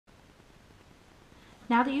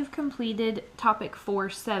Now that you've completed topic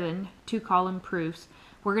 4.7, 2-column proofs,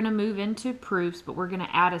 we're going to move into proofs, but we're going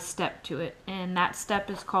to add a step to it. And that step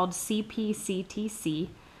is called CPCTC,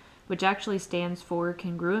 which actually stands for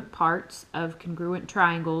congruent parts of congruent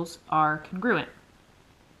triangles are congruent.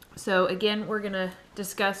 So again, we're going to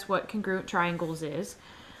discuss what congruent triangles is.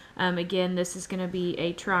 Again, this is going to be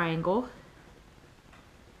a triangle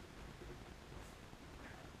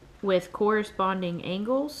with corresponding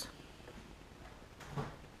angles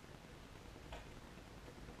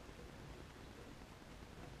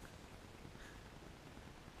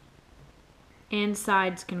and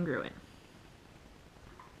sides congruent.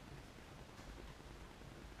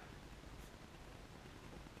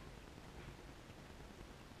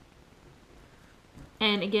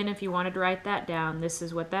 And again, if you wanted to write that down, this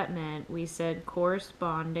is what that meant. We said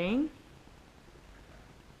corresponding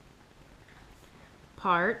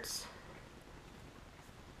parts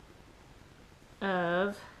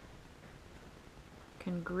of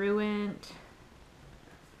congruent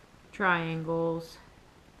triangles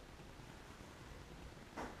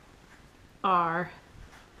are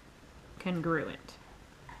congruent.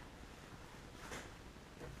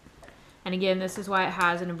 And again, this is why it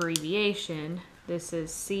has an abbreviation. This is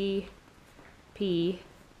CPCTC.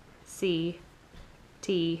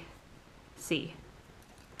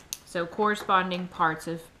 So corresponding parts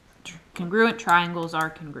of congruent triangles are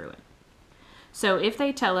congruent. So if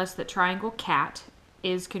they tell us that triangle cat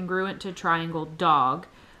is congruent to triangle dog,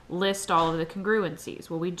 list all of the congruencies.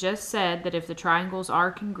 Well, we just said that if the triangles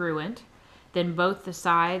are congruent, then both the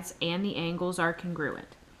sides and the angles are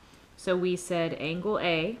congruent. So we said angle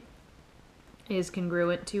A is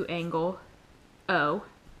congruent to angle O.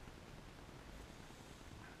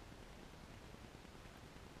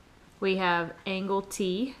 We have angle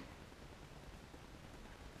T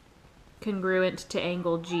congruent to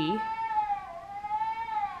angle G.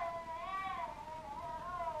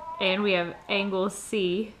 And we have angle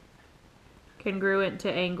C congruent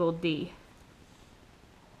to angle D.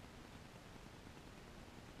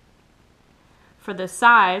 For the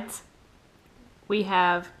sides, we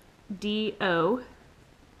have DO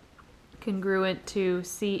congruent to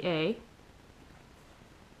CA.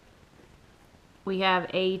 We have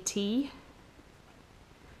AT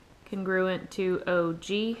congruent to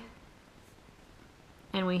OG.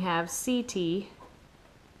 And we have CT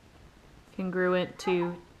congruent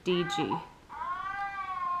to DG.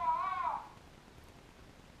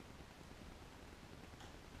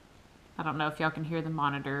 I don't know if y'all can hear the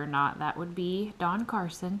monitor or not. That would be Don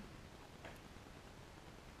Carson.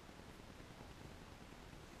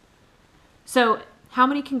 So how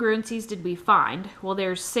many congruencies did we find? Well,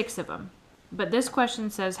 there's 6 of them. But this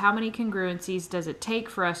question says, how many congruencies does it take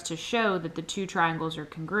for us to show that the two triangles are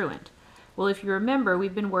congruent? Well, if you remember,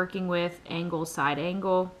 we've been working with angle, side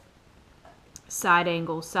angle, side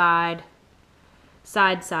angle, side,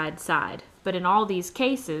 side, side, side. But in all these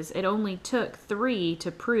cases, it only took 3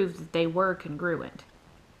 to prove that they were congruent.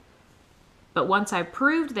 But once I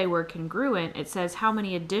proved they were congruent, it says how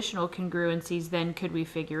many additional congruencies then could we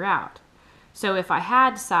figure out? So if I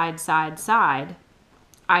had side, side, side,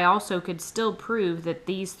 I also could still prove that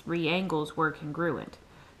these 3 angles were congruent.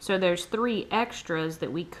 So there's 3 extras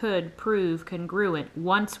that we could prove congruent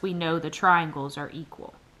once we know the triangles are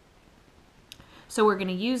equal. So we're going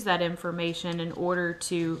to use that information in order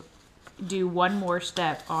to do one more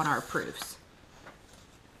step on our proofs.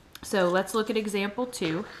 So let's look at example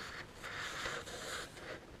 2.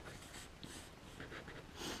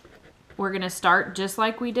 We're going to start just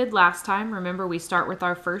like we did last time. Remember, we start with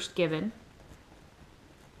our first given.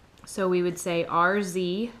 So we would say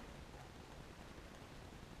RZ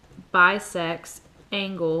bisects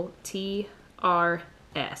angle TRS.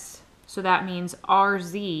 So that means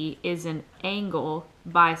RZ is an angle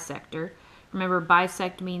bisector. Remember,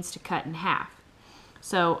 bisect means to cut in half.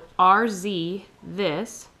 So RZ,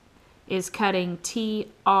 this, is cutting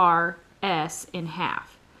TRS in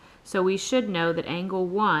half. So we should know that angle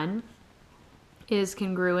 1 is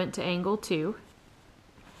congruent to angle 2.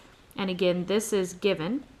 And again, this is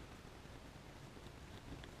given.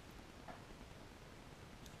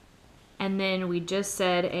 And then we just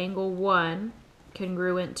said angle 1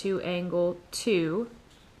 congruent to angle 2.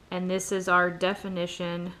 And this is our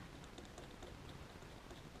definition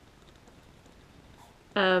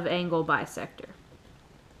of angle bisector.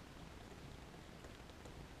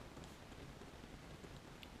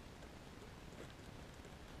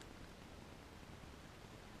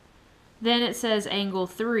 Then it says angle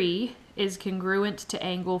 3 is congruent to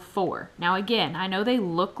angle 4. Now again, I know they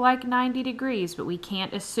look like 90 degrees, but we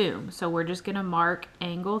can't assume. So we're just going to mark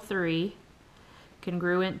angle 3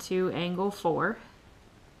 congruent to angle 4.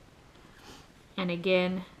 And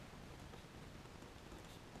again,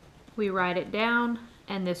 we write it down,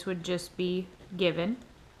 and this would just be given.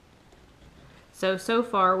 So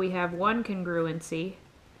far we have one congruency,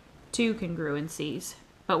 two congruencies,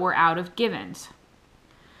 but we're out of givens.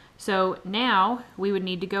 So now we would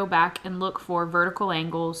need to go back and look for vertical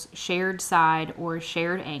angles, shared side, or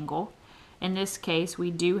shared angle. In this case, we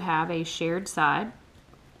do have a shared side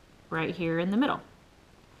right here in the middle.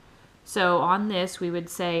 So on this, we would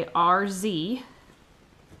say RZ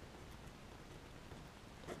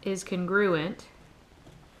is congruent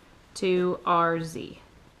to RZ.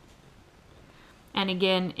 And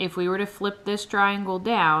again, if we were to flip this triangle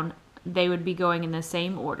down, they would be going in the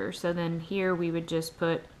same order. So then here we would just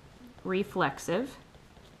put reflexive.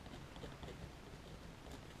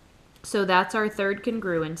 So that's our third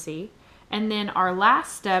congruency. And then our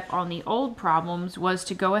last step on the old problems was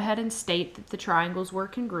to go ahead and state that the triangles were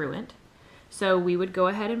congruent. So we would go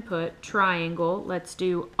ahead and put triangle, let's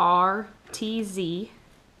do RTZ,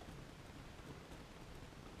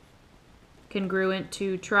 congruent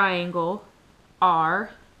to triangle R,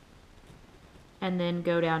 and then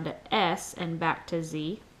go down to S and back to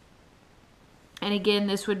Z. And again,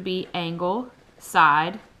 this would be angle,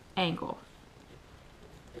 side, angle.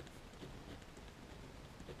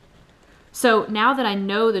 So now that I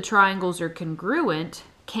know the triangles are congruent,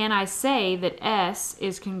 can I say that S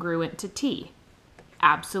is congruent to T?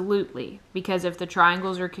 Absolutely, because if the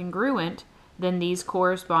triangles are congruent, then these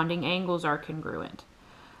corresponding angles are congruent.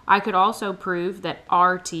 I could also prove that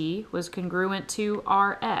RT was congruent to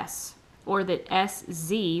RS, or that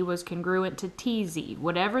SZ was congruent to TZ.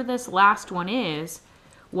 Whatever this last one is,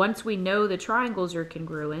 once we know the triangles are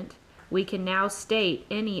congruent, we can now state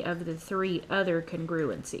any of the three other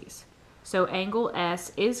congruencies. So angle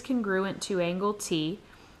S is congruent to angle T,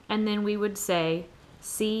 and then we would say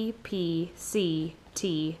CPCTC,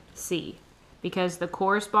 because the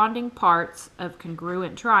corresponding parts of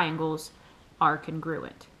congruent triangles are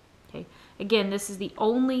congruent. Okay. Again, this is the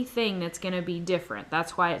only thing that's going to be different.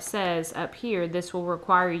 That's why it says up here, this will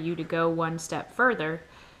require you to go one step further,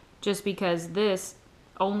 just because this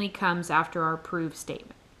only comes after our prove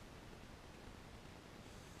statement.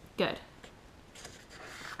 Good.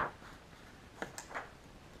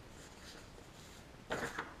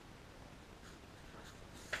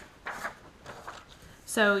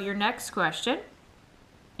 So your next question,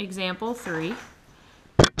 example 3,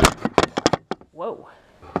 whoa,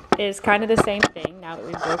 is kind of the same thing now that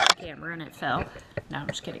we broke the camera and it fell. No, I'm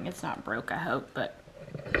just kidding. It's not broke, I hope, but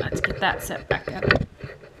let's get that set back up.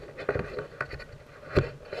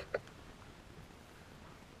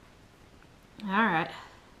 All right.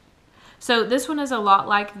 So this one is a lot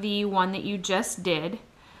like the one that you just did. So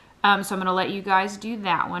I'm going to let you guys do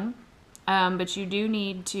that one. But you do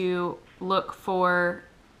need to look for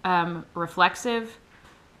reflexive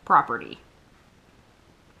property.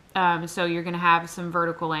 So you're going to have some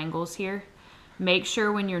vertical angles here. Make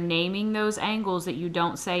sure when you're naming those angles that you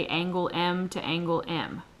don't say angle M to angle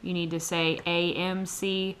M. You need to say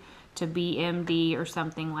AMC to BMD or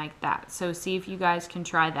something like that. So see if you guys can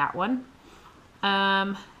try that one.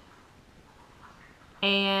 And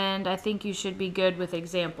I think you should be good with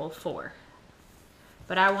example 4.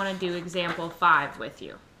 But I want to do example 5 with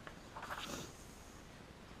you.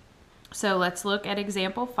 So let's look at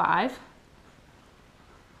example 5.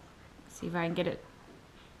 See if I can get it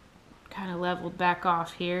kind of leveled back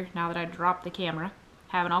off here now that I dropped the camera.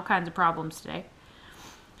 Having all kinds of problems today.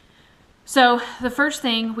 So the first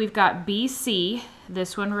thing, we've got BC,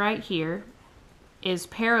 this one right here, is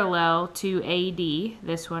parallel to AD,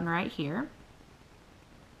 this one right here.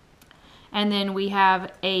 And then we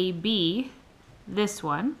have AB, this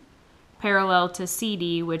one, parallel to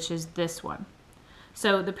CD, which is this one.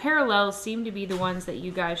 So the parallels seem to be the ones that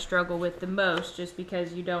you guys struggle with the most, just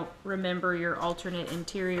because you don't remember your alternate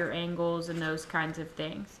interior angles and those kinds of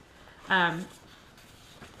things.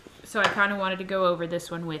 So I kind of wanted to go over this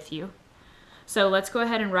one with you. So let's go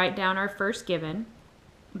ahead and write down our first given.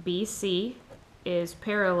 BC is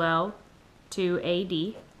parallel to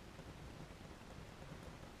AD.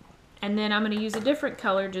 And then I'm going to use a different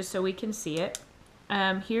color just so we can see it.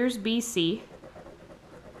 Here's BC.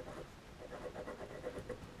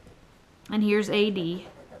 And here's AD.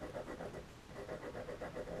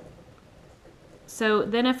 So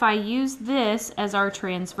then if I use this as our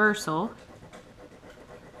transversal,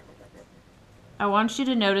 I want you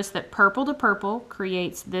to notice that purple to purple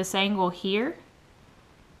creates this angle here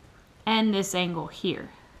and this angle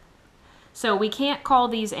here. So we can't call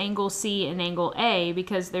these angle C and angle A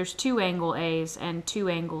because there's two angle A's and two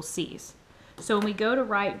angle C's. So when we go to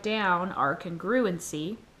write down our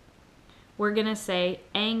congruency, we're going to say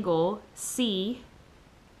angle C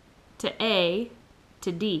to A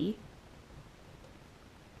to D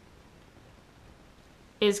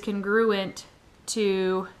is congruent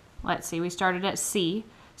to, let's see, we started at C,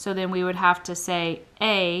 so then we would have to say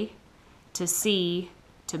A to C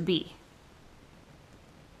to B.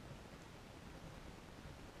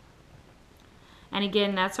 And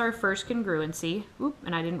again, that's our first congruency. Oop,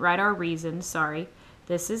 and I didn't write our reasons, sorry.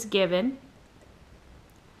 This is given.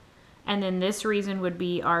 And then this reason would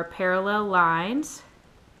be our parallel lines,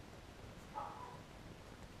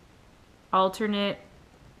 alternate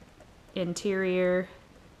interior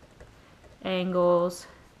angles,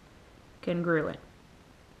 congruent.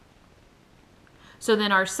 So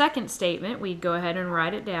then our second statement, we'd go ahead and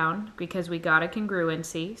write it down because we got a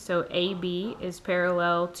congruency. So AB is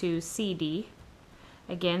parallel to CD.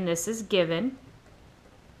 Again, this is given.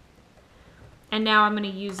 And now I'm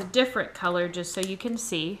going to use a different color just so you can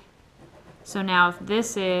see. So now if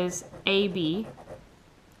this is AB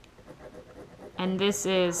and this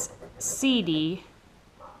is CD,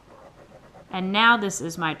 and now this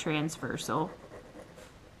is my transversal,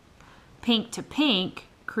 pink to pink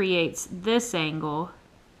creates this angle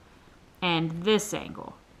and this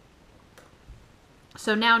angle.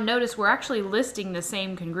 So now notice we're actually listing the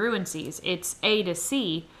same congruencies. It's A to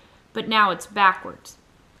C, but now it's backwards.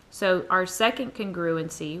 So our second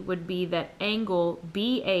congruency would be that angle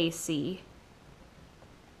BAC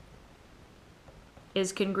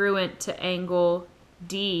is congruent to angle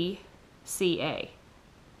DCA.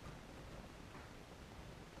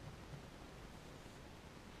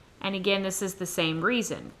 And again, this is the same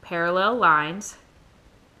reason. Parallel lines.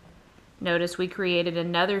 Notice we created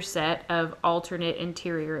another set of alternate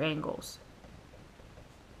interior angles.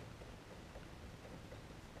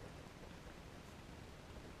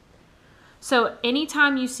 So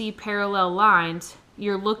anytime you see parallel lines,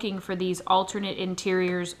 you're looking for these alternate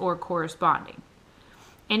interiors or corresponding.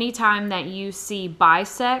 Anytime that you see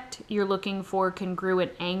bisect, you're looking for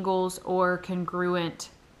congruent angles or congruent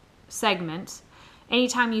segments.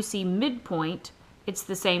 Anytime you see midpoint, it's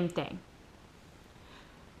the same thing.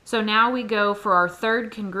 So now we go for our third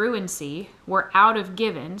congruency. We're out of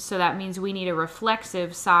given, so that means we need a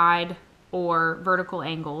reflexive side or vertical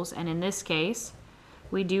angles, and in this case,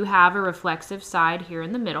 we do have a reflexive side here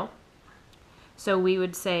in the middle. So we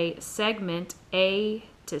would say segment A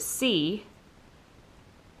to C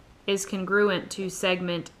is congruent to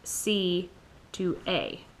segment C to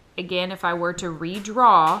A. Again, if I were to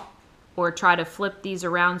redraw or try to flip these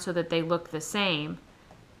around so that they look the same,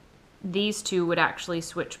 these two would actually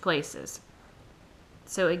switch places.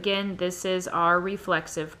 So again, this is our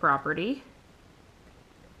reflexive property.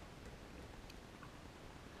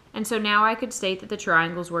 And so now I could state that the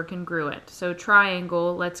triangles were congruent. So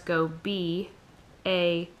triangle, let's go B,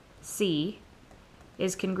 A, C,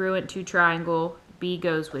 is congruent to triangle B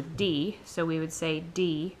goes with D. So we would say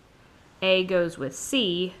D, A goes with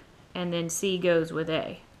C, and then C goes with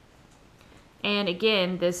A. And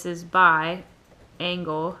again, this is by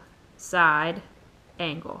angle, side,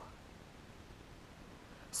 angle.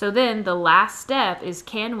 So then the last step is,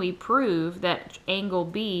 can we prove that angle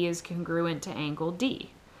B is congruent to angle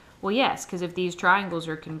D? Well, yes, because if these triangles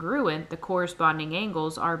are congruent, the corresponding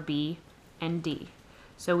angles are B and D.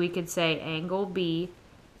 So we could say angle B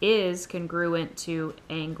is congruent to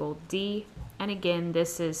angle D, and again,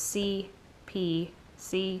 this is CPCTC.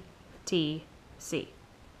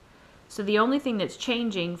 So the only thing that's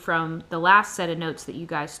changing from the last set of notes that you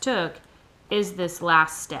guys took is this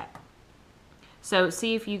last step. So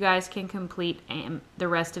see if you guys can complete the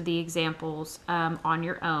rest of the examples on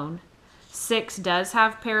your own. 6 does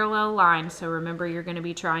have parallel lines, so remember you're going to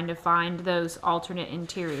be trying to find those alternate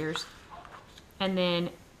interiors. And then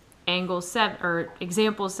angle 7 or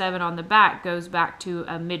example 7 on the back goes back to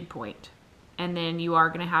a midpoint. And then you are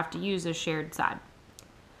going to have to use a shared side.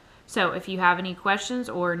 So if you have any questions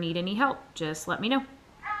or need any help, just let me know.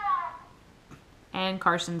 And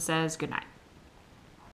Carson says good night.